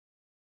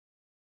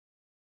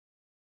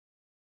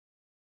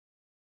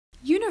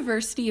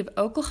University of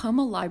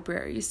Oklahoma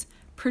Libraries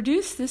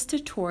produced this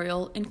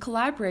tutorial in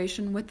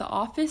collaboration with the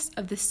Office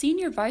of the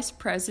Senior Vice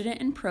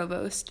President and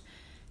Provost,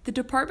 the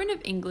Department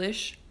of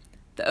English,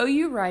 the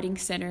OU Writing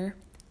Center,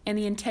 and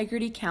the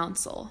Integrity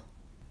Council.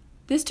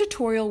 This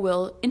tutorial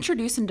will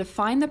introduce and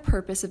define the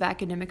purpose of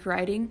academic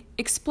writing,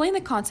 explain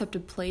the concept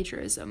of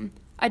plagiarism,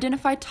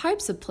 identify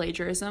types of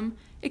plagiarism,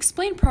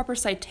 explain proper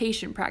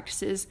citation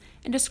practices,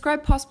 and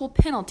describe possible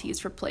penalties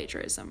for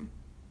plagiarism.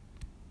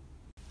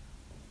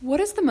 What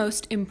is the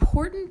most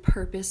important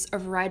purpose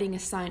of writing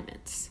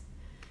assignments?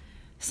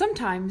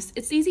 Sometimes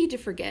it's easy to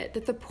forget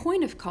that the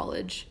point of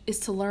college is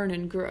to learn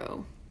and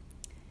grow.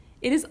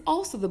 It is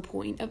also the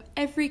point of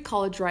every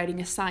college writing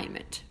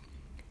assignment.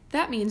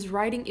 That means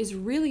writing is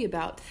really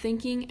about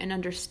thinking and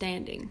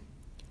understanding.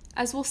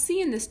 As we'll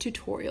see in this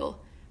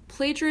tutorial,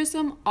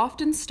 plagiarism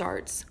often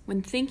starts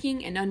when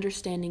thinking and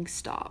understanding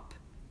stop.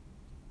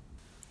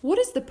 What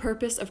is the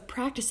purpose of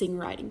practicing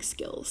writing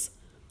skills?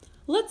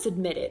 Let's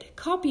admit it,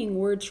 copying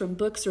words from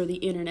books or the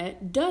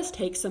internet does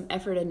take some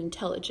effort and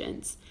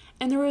intelligence,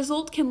 and the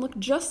result can look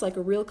just like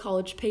a real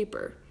college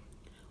paper.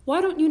 Why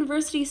don't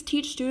universities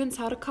teach students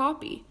how to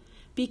copy?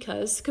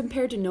 Because,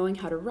 compared to knowing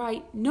how to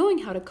write, knowing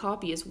how to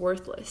copy is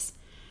worthless.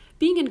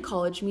 Being in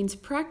college means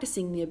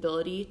practicing the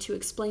ability to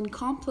explain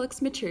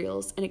complex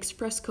materials and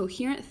express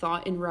coherent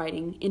thought in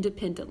writing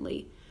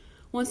independently.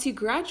 Once you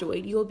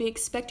graduate, you will be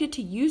expected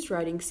to use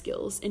writing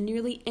skills in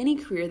nearly any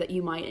career that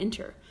you might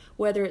enter,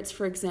 whether it's,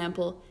 for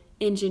example,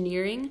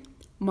 engineering,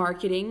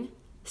 marketing,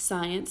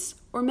 science,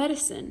 or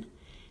medicine.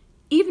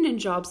 Even in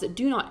jobs that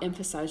do not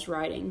emphasize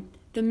writing,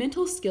 the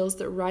mental skills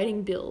that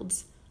writing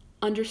builds,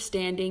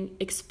 understanding,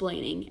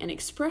 explaining, and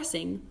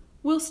expressing,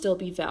 will still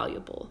be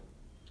valuable.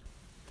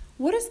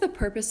 What is the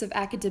purpose of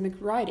academic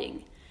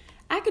writing?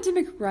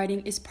 Academic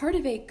writing is part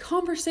of a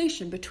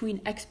conversation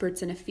between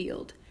experts in a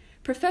field.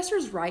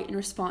 Professors write in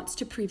response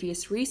to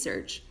previous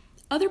research.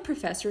 Other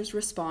professors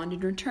respond in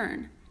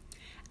return.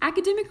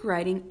 Academic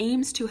writing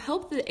aims to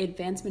help the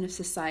advancement of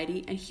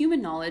society and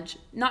human knowledge,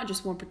 not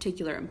just one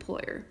particular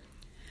employer.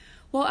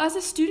 While as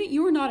a student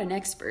you are not an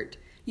expert,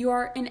 you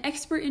are an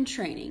expert in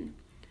training.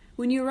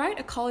 When you write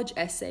a college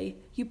essay,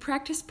 you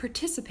practice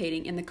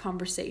participating in the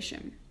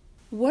conversation.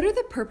 What are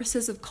the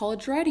purposes of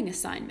college writing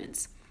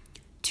assignments?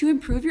 To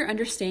improve your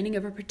understanding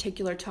of a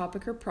particular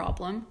topic or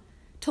problem,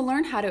 to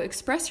learn how to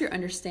express your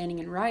understanding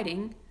in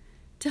writing,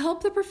 to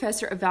help the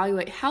professor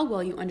evaluate how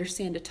well you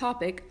understand a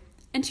topic,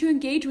 and to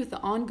engage with the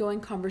ongoing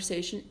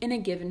conversation in a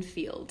given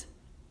field.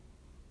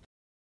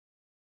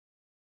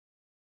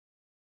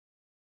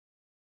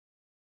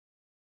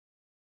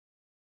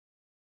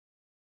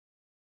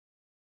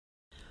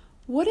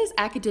 What is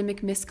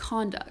academic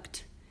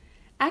misconduct?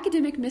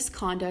 Academic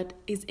misconduct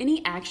is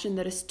any action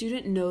that a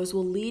student knows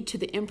will lead to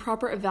the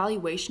improper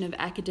evaluation of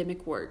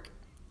academic work.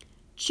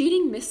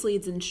 Cheating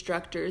misleads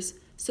instructors,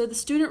 so the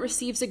student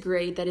receives a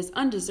grade that is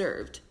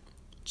undeserved.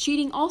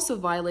 Cheating also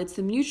violates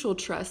the mutual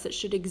trust that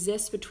should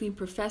exist between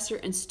professor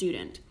and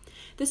student.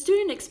 The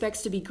student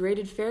expects to be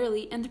graded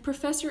fairly, and the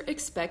professor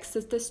expects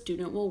that the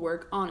student will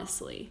work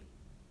honestly.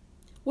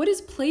 What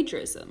is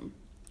plagiarism?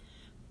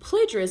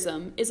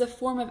 Plagiarism is a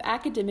form of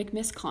academic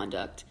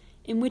misconduct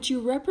in which you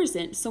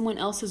represent someone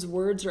else's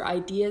words or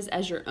ideas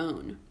as your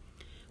own.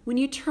 When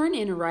you turn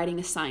in a writing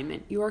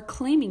assignment, you are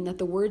claiming that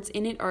the words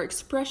in it are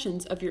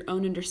expressions of your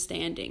own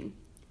understanding.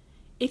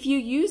 If you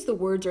use the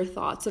words or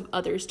thoughts of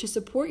others to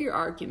support your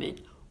argument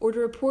or to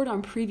report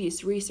on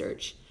previous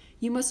research,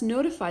 you must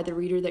notify the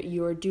reader that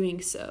you are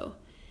doing so.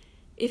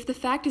 If the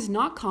fact is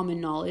not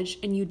common knowledge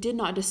and you did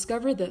not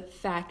discover the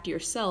fact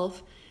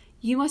yourself,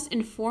 you must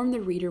inform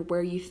the reader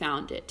where you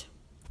found it.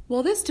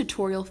 While this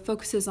tutorial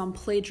focuses on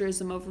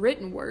plagiarism of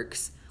written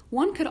works,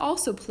 one could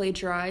also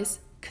plagiarize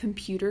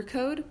computer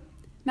code,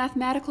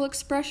 mathematical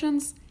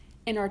expressions,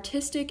 and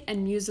artistic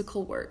and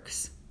musical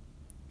works.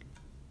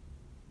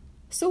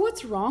 So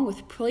what's wrong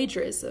with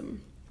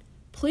plagiarism?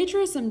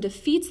 Plagiarism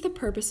defeats the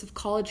purpose of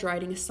college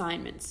writing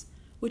assignments,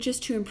 which is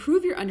to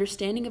improve your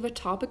understanding of a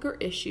topic or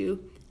issue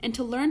and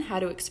to learn how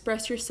to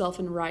express yourself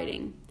in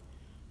writing.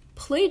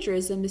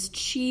 Plagiarism is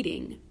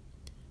cheating.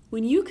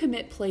 When you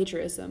commit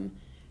plagiarism,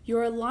 you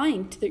are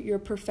lying to your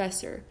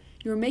professor.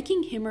 You are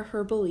making him or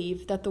her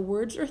believe that the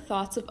words or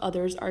thoughts of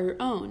others are your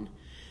own.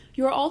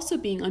 You are also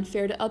being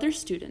unfair to other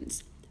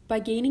students by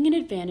gaining an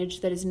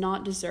advantage that is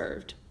not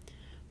deserved.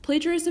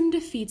 Plagiarism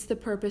defeats the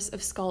purpose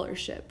of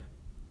scholarship.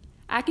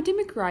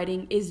 Academic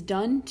writing is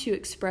done to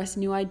express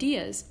new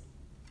ideas.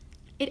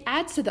 It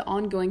adds to the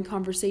ongoing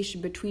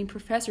conversation between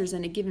professors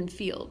in a given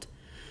field.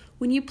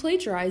 When you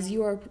plagiarize,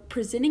 you are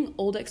presenting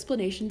old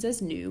explanations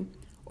as new,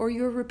 or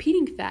you are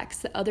repeating facts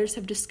that others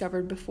have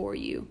discovered before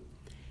you.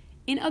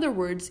 In other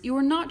words, you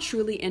are not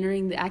truly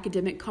entering the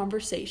academic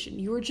conversation.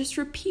 You are just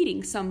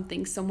repeating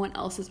something someone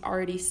else has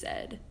already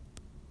said.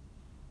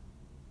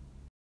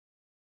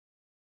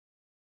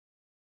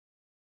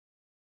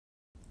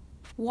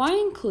 Why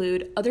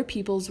include other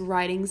people's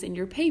writings in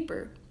your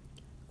paper?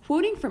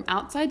 Quoting from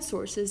outside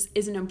sources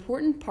is an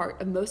important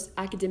part of most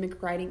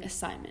academic writing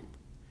assignments.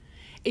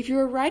 If you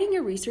are writing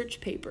a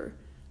research paper,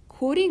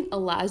 quoting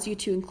allows you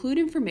to include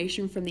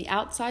information from the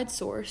outside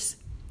source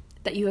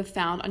that you have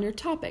found on your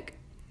topic.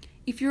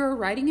 If you are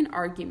writing an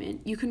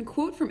argument, you can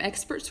quote from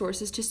expert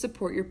sources to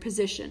support your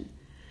position.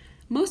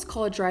 Most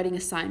college writing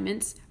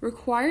assignments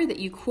require that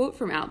you quote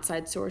from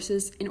outside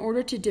sources in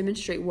order to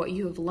demonstrate what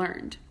you have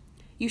learned.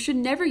 You should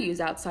never use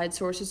outside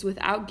sources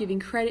without giving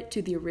credit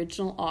to the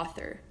original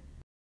author.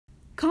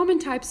 Common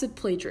types of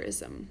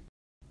plagiarism: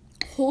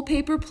 whole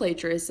paper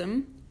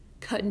plagiarism,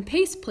 cut and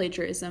paste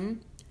plagiarism,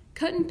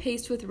 cut and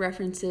paste with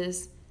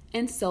references,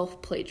 and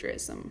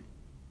self-plagiarism.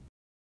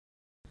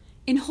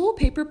 In whole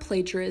paper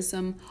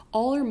plagiarism,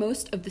 all or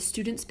most of the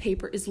student's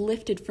paper is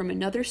lifted from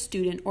another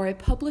student or a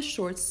published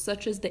source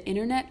such as the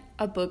internet,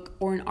 a book,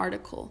 or an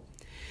article.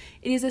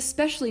 It is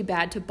especially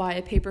bad to buy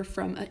a paper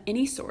from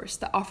any source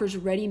that offers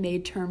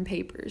ready-made term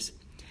papers.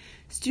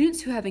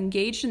 Students who have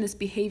engaged in this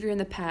behavior in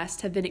the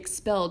past have been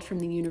expelled from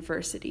the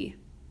university.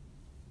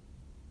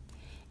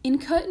 In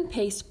cut and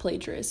paste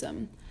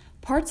plagiarism,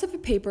 parts of a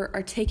paper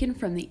are taken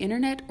from the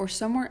internet or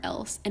somewhere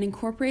else and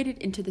incorporated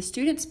into the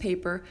student's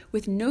paper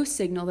with no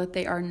signal that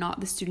they are not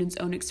the student's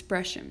own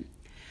expression.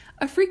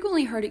 A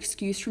frequently heard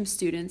excuse from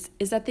students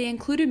is that they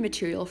included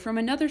material from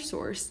another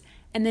source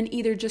and then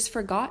either just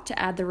forgot to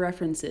add the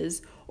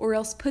references or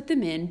else put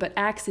them in but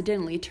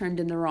accidentally turned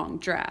in the wrong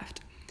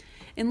draft.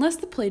 Unless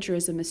the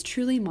plagiarism is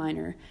truly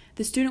minor,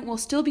 the student will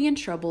still be in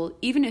trouble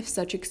even if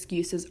such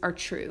excuses are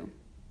true.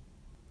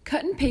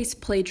 Cut and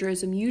paste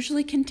plagiarism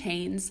usually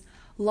contains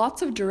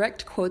lots of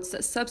direct quotes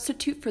that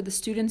substitute for the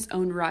student's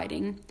own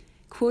writing,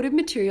 quoted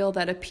material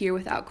that appear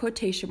without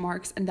quotation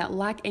marks and that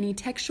lack any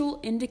textual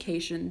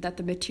indication that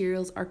the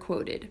materials are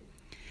quoted.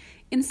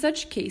 In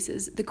such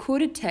cases, the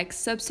quoted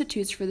text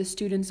substitutes for the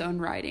student's own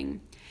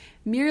writing.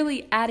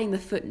 Merely adding the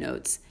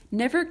footnotes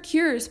never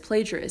cures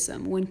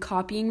plagiarism when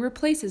copying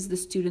replaces the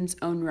student's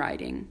own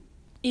writing.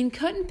 In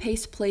cut and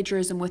paste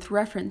plagiarism with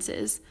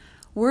references,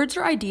 words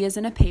or ideas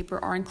in a paper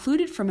are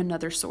included from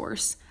another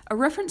source. A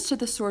reference to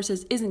the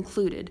sources is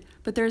included,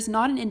 but there is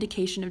not an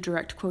indication of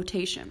direct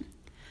quotation.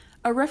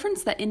 A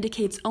reference that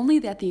indicates only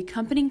that the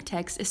accompanying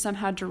text is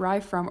somehow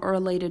derived from or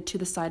related to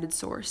the cited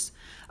source.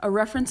 A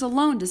reference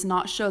alone does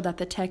not show that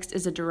the text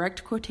is a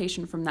direct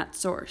quotation from that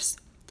source.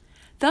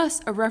 Thus,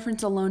 a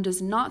reference alone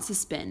does not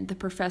suspend the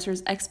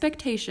professor's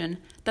expectation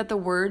that the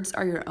words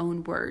are your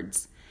own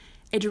words.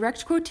 A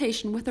direct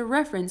quotation with a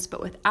reference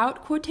but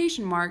without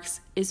quotation marks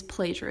is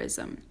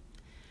plagiarism.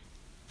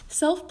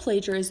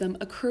 Self-plagiarism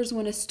occurs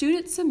when a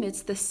student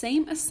submits the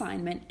same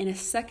assignment in a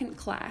second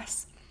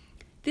class.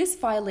 This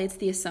violates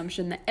the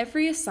assumption that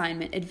every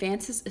assignment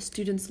advances a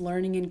student's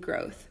learning and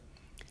growth.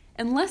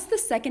 Unless the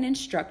second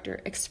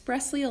instructor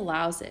expressly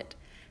allows it,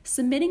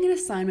 submitting an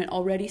assignment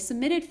already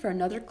submitted for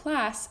another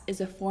class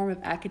is a form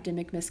of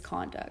academic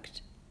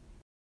misconduct.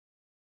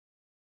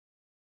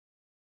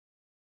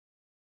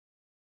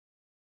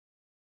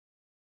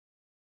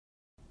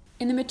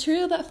 In the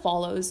material that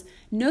follows,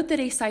 note that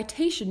a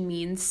citation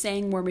means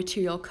saying where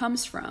material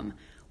comes from,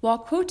 while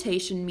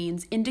quotation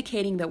means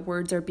indicating that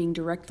words are being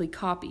directly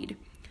copied.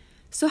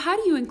 So how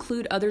do you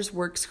include others'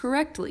 works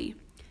correctly?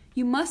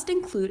 You must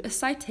include a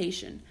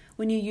citation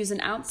when you use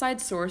an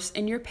outside source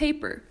in your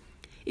paper.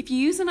 If you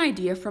use an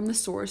idea from the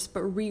source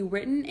but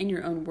rewritten in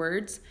your own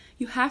words,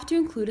 you have to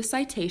include a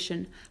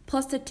citation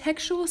plus a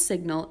textual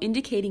signal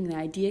indicating the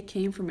idea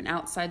came from an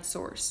outside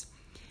source.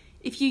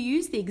 If you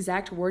use the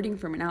exact wording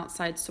from an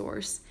outside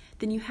source,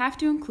 then you have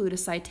to include a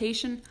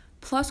citation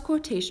plus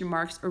quotation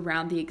marks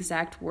around the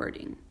exact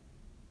wording.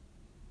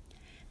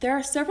 There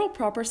are several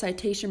proper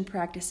citation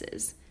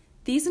practices.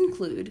 These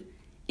include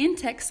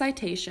in-text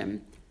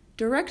citation,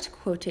 direct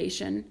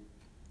quotation,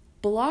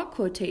 block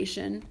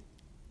quotation,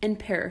 and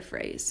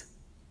paraphrase.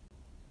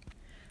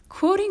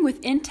 Quoting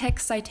with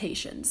in-text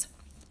citations.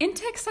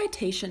 In-text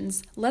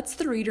citations lets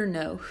the reader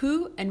know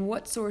who and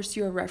what source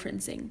you are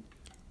referencing.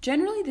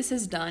 Generally, this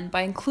is done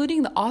by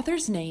including the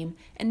author's name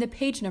and the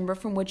page number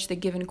from which the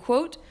given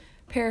quote,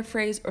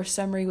 paraphrase, or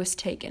summary was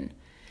taken.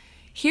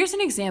 Here's an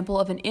example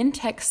of an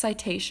in-text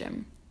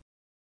citation.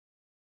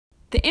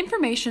 The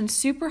information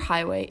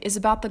superhighway is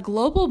about the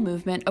global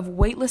movement of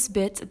weightless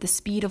bits at the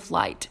speed of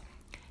light.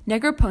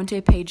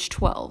 Negroponte, page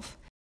 12.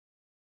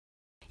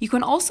 You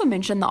can also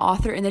mention the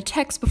author in the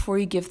text before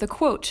you give the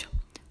quote.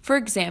 For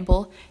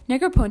example,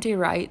 Negroponte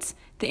writes,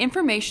 "The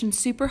information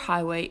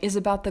superhighway is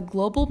about the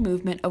global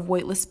movement of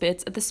weightless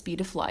bits at the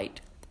speed of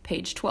light."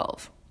 Page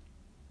 12.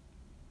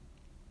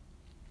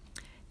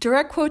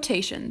 Direct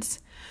quotations.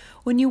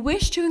 When you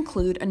wish to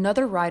include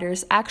another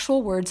writer's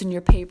actual words in your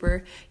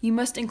paper, you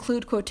must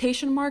include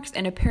quotation marks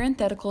and a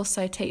parenthetical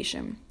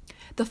citation.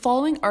 The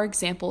following are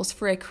examples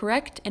for a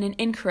correct and an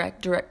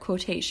incorrect direct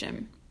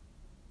quotation.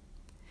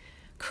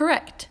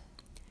 Correct.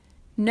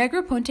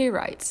 Negroponte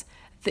writes,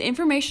 "The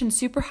information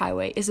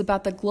superhighway is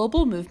about the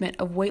global movement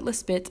of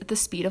weightless bits at the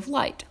speed of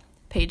light."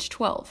 Page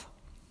 12.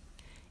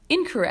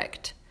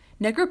 Incorrect.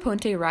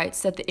 Negroponte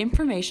writes that the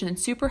information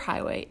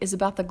superhighway is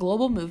about the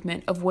global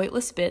movement of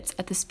weightless bits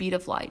at the speed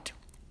of light.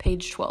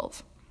 Page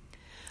 12.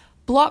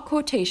 Block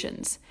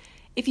quotations.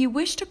 If you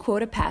wish to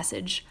quote a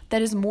passage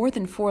that is more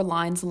than 4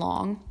 lines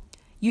long,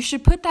 you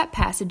should put that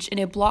passage in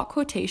a block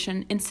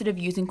quotation instead of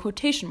using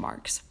quotation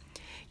marks.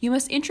 You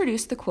must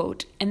introduce the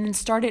quote and then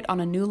start it on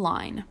a new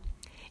line.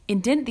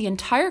 Indent the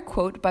entire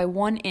quote by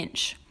 1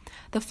 inch.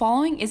 The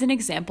following is an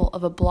example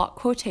of a block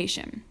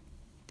quotation.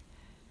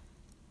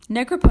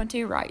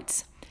 Negroponte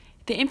writes,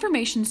 "The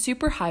information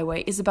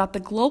superhighway is about the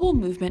global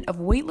movement of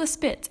weightless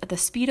bits at the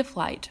speed of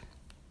light."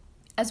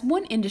 As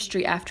one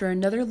industry after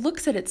another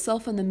looks at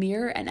itself in the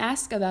mirror and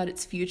asks about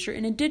its future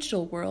in a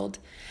digital world,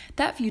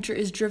 that future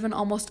is driven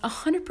almost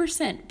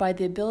 100% by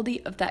the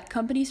ability of that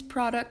company's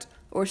product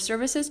or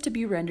services to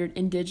be rendered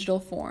in digital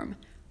form.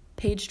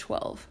 Page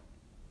 12.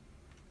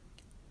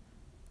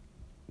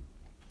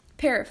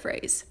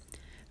 Paraphrase.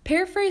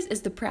 Paraphrase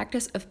is the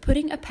practice of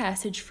putting a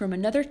passage from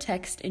another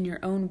text in your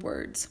own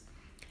words.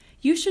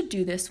 You should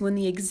do this when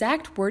the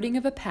exact wording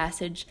of a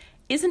passage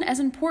isn't as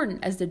important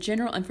as the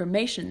general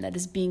information that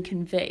is being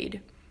conveyed.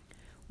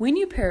 When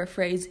you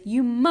paraphrase,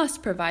 you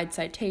must provide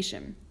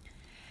citation.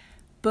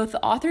 Both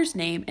the author's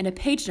name and a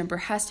page number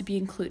has to be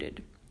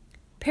included.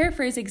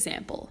 Paraphrase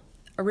example.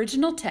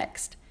 Original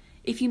text.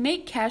 If you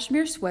make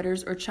cashmere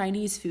sweaters or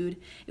Chinese food,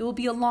 it will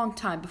be a long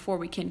time before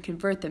we can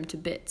convert them to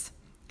bits.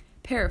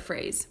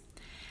 Paraphrase.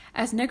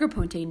 As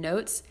Negroponte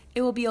notes,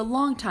 it will be a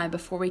long time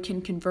before we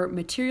can convert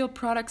material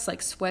products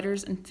like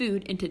sweaters and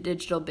food into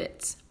digital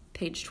bits.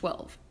 Page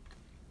 12.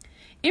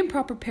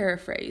 Improper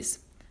paraphrase.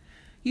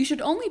 You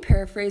should only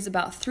paraphrase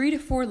about 3 to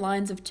 4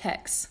 lines of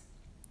text.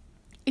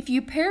 If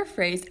you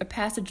paraphrase a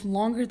passage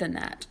longer than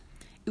that,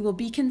 it will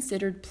be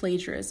considered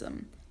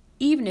plagiarism,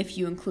 even if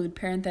you include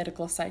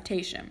parenthetical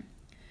citation.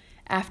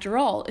 After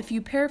all, if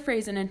you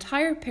paraphrase an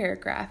entire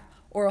paragraph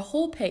or a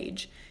whole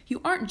page,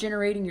 you aren't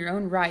generating your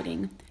own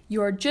writing,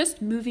 you are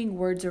just moving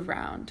words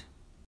around.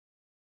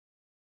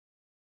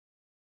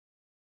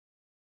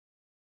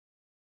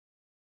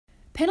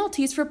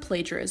 Penalties for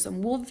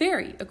plagiarism will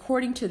vary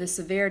according to the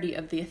severity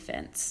of the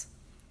offense.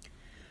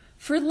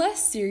 For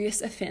less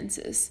serious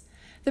offenses,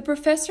 the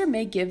professor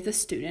may give the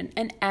student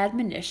an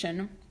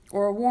admonition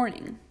or a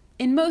warning.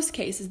 In most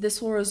cases,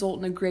 this will result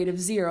in a grade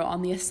of 0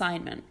 on the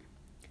assignment.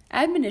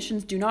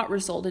 Admonitions do not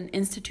result in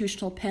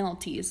institutional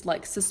penalties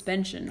like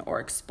suspension or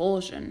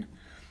expulsion.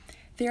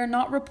 They are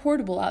not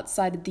reportable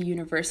outside of the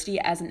university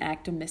as an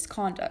act of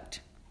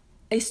misconduct.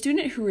 A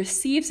student who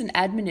receives an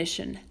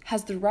admonition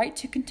has the right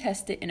to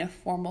contest it in a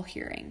formal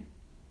hearing.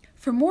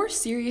 For more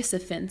serious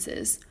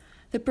offenses,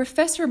 the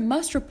professor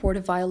must report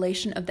a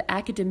violation of the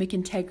Academic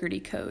Integrity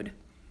Code.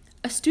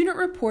 A student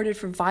reported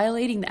for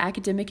violating the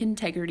Academic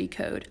Integrity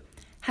Code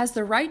has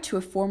the right to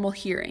a formal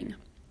hearing.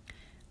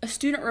 A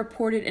student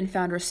reported and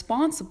found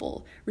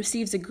responsible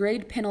receives a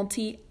grade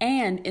penalty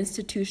and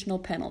institutional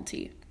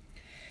penalty.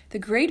 The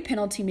grade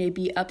penalty may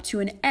be up to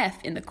an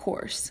F in the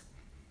course.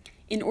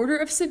 In order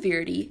of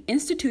severity,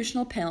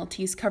 institutional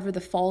penalties cover the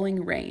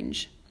following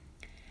range: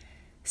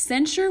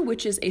 censure,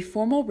 which is a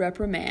formal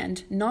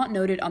reprimand not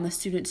noted on the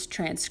student's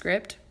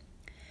transcript;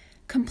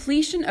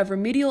 completion of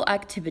remedial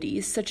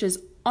activities such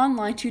as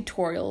online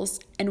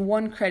tutorials and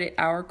 1 credit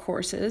hour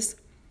courses;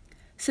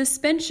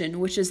 suspension,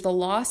 which is the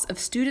loss of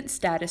student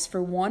status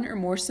for 1 or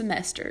more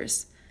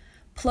semesters,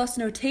 plus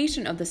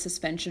notation of the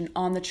suspension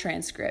on the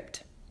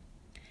transcript;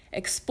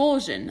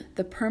 expulsion,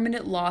 the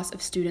permanent loss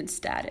of student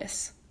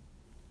status.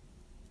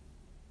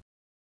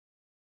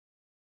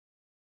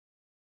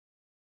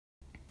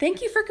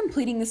 Thank you for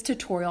completing this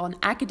tutorial on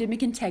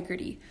academic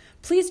integrity.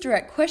 Please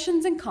direct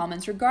questions and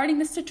comments regarding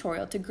this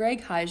tutorial to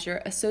Greg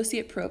Heiser,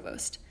 Associate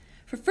Provost.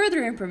 For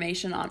further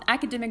information on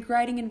academic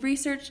writing and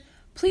research,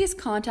 please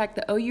contact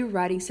the OU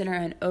Writing Center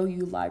and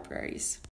OU Libraries.